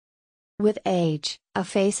With age, a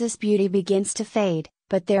face's beauty begins to fade,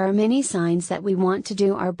 but there are many signs that we want to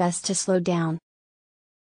do our best to slow down.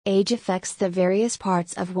 Age affects the various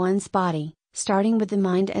parts of one's body, starting with the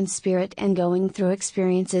mind and spirit and going through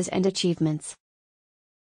experiences and achievements.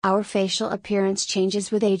 Our facial appearance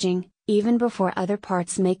changes with aging, even before other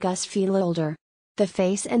parts make us feel older. The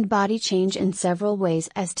face and body change in several ways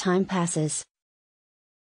as time passes.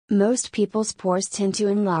 Most people's pores tend to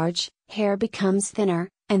enlarge, hair becomes thinner,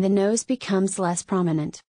 and the nose becomes less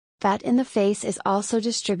prominent. Fat in the face is also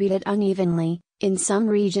distributed unevenly, in some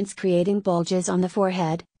regions creating bulges on the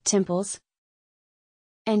forehead, temples,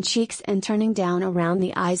 and cheeks and turning down around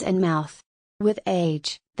the eyes and mouth. With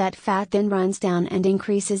age, that fat then runs down and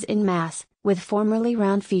increases in mass, with formerly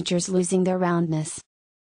round features losing their roundness.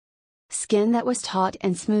 Skin that was taut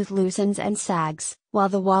and smooth loosens and sags, while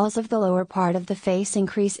the walls of the lower part of the face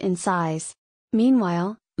increase in size.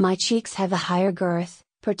 Meanwhile, my cheeks have a higher girth,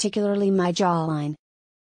 particularly my jawline.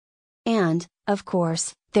 And, of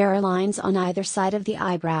course, there are lines on either side of the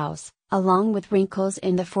eyebrows, along with wrinkles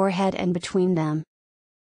in the forehead and between them.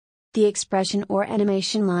 The expression or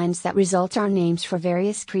animation lines that result are names for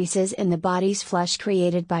various creases in the body's flesh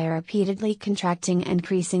created by repeatedly contracting and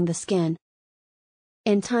creasing the skin.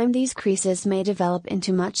 In time, these creases may develop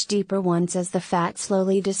into much deeper ones as the fat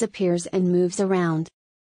slowly disappears and moves around.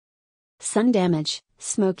 Sun damage,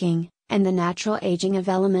 smoking, and the natural aging of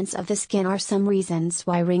elements of the skin are some reasons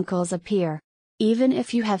why wrinkles appear. Even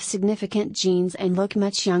if you have significant genes and look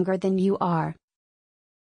much younger than you are.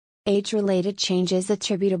 Age-related changes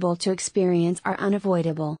attributable to experience are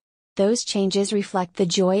unavoidable. Those changes reflect the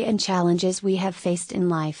joy and challenges we have faced in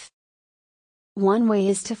life. One way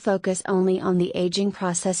is to focus only on the aging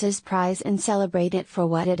process's prize and celebrate it for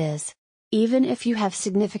what it is. Even if you have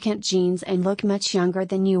significant genes and look much younger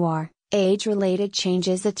than you are, age-related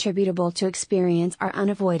changes attributable to experience are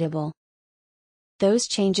unavoidable. Those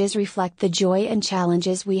changes reflect the joy and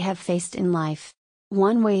challenges we have faced in life.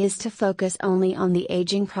 One way is to focus only on the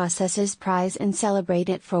aging process's prize and celebrate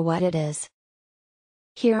it for what it is.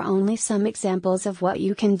 Here are only some examples of what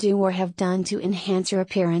you can do or have done to enhance your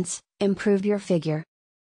appearance, improve your figure.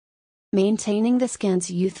 Maintaining the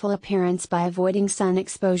skin's youthful appearance by avoiding sun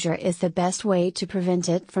exposure is the best way to prevent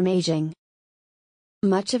it from aging.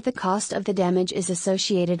 Much of the cost of the damage is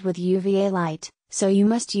associated with UVA light, so you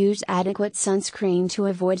must use adequate sunscreen to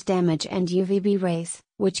avoid damage and UVB rays,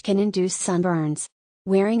 which can induce sunburns.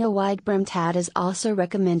 Wearing a wide-brimmed hat is also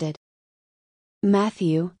recommended.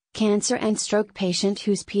 Matthew, cancer and stroke patient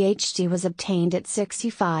whose Ph.D. was obtained at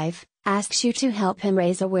 65, asks you to help him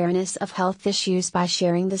raise awareness of health issues by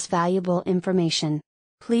sharing this valuable information.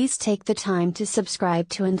 Please take the time to subscribe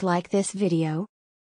to and like this video.